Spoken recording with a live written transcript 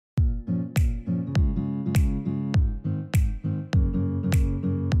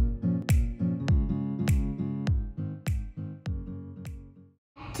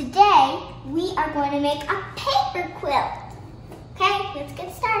we are going to make a paper quilt. Okay, let's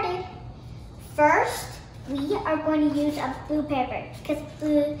get started. First, we are going to use a blue paper because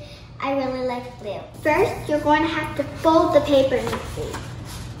blue, I really like blue. First, you're going to have to fold the paper neatly.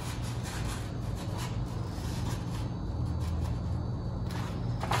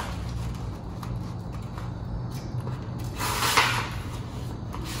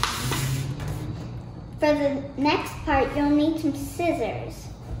 For the next part, you'll need some scissors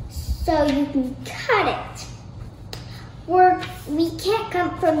so you can cut it. We can't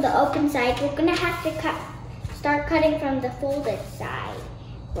cut from the open side. We're gonna have to start cutting from the folded side.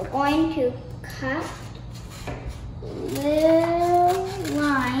 We're going to cut little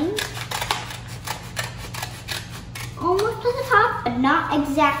lines almost to the top, but not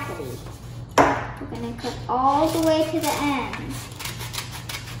exactly. We're gonna cut all the way to the end.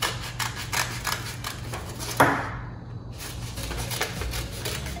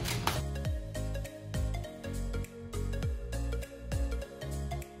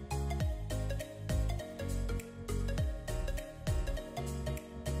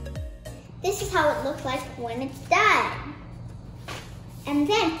 This is how it looks like when it's done. And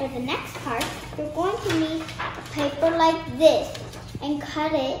then for the next part, you're going to need a paper like this and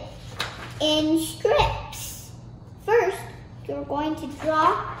cut it in strips. First, you're going to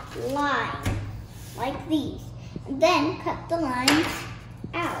draw lines like these, and then cut the lines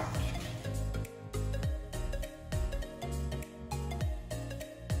out.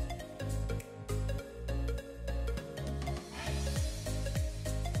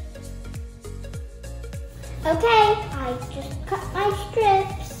 Okay, I just cut my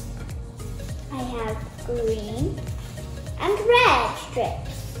strips. I have green and red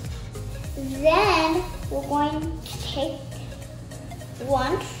strips. Then we're going to take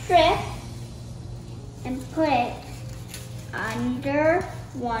one strip and put it under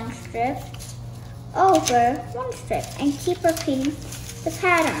one strip, over one strip, and keep repeating the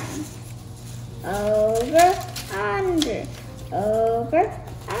pattern. Over, under, over,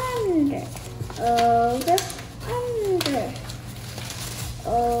 under, over, under,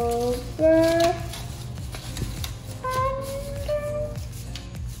 over, under.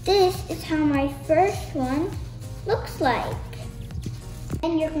 This is how my first one looks like.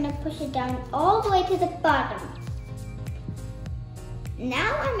 And you're gonna push it down all the way to the bottom.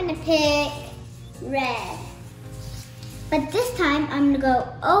 Now I'm gonna pick red. But this time I'm gonna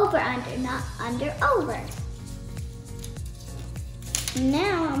go over, under, not under, over.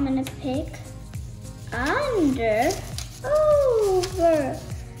 Now I'm gonna pick under, over,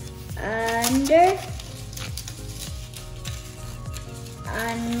 under,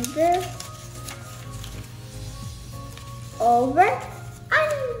 under, over,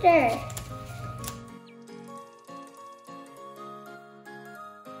 under.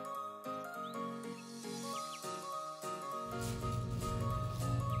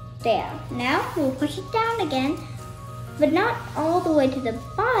 There. Now we'll push it down again, but not all the way to the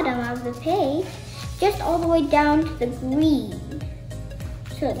bottom of the page, just all the way down to the green.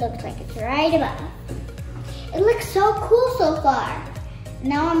 So it looks like it's right above. It looks so cool so far.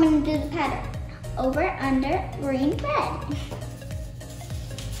 Now I'm gonna do the pattern. Over, under, green, red.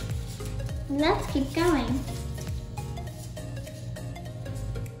 Let's keep going.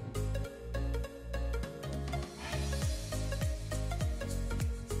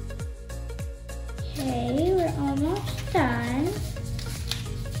 Okay, we're almost done.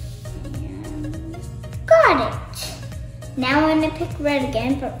 And got it. Now I'm gonna pick red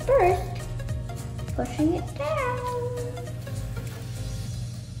again, but first, pushing it down.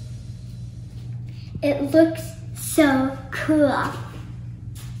 It looks so cool.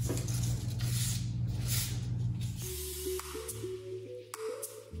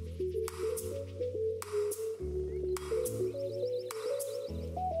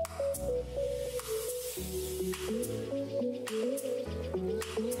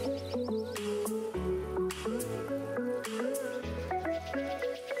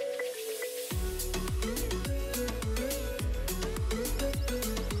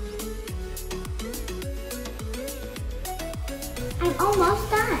 I'm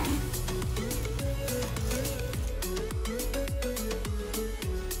almost done.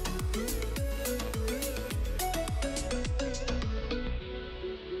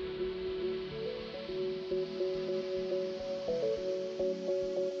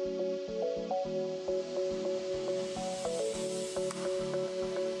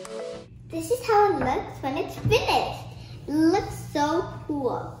 This is how it looks when it's finished. It looks so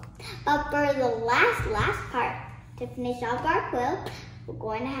cool. But for the last part, to finish off our quilt, we're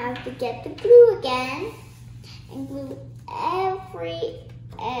going to have to get the glue again and glue every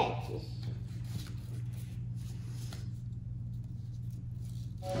edge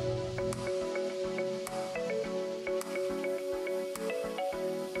Now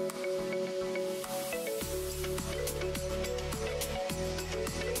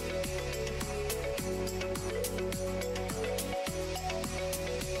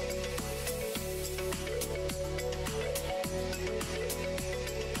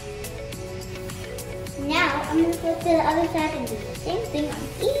I'm going to flip to the other side and do the same thing on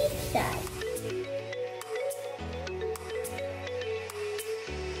each side.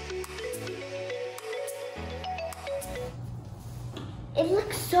 It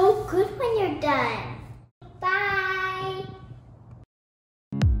looks so good when you're done.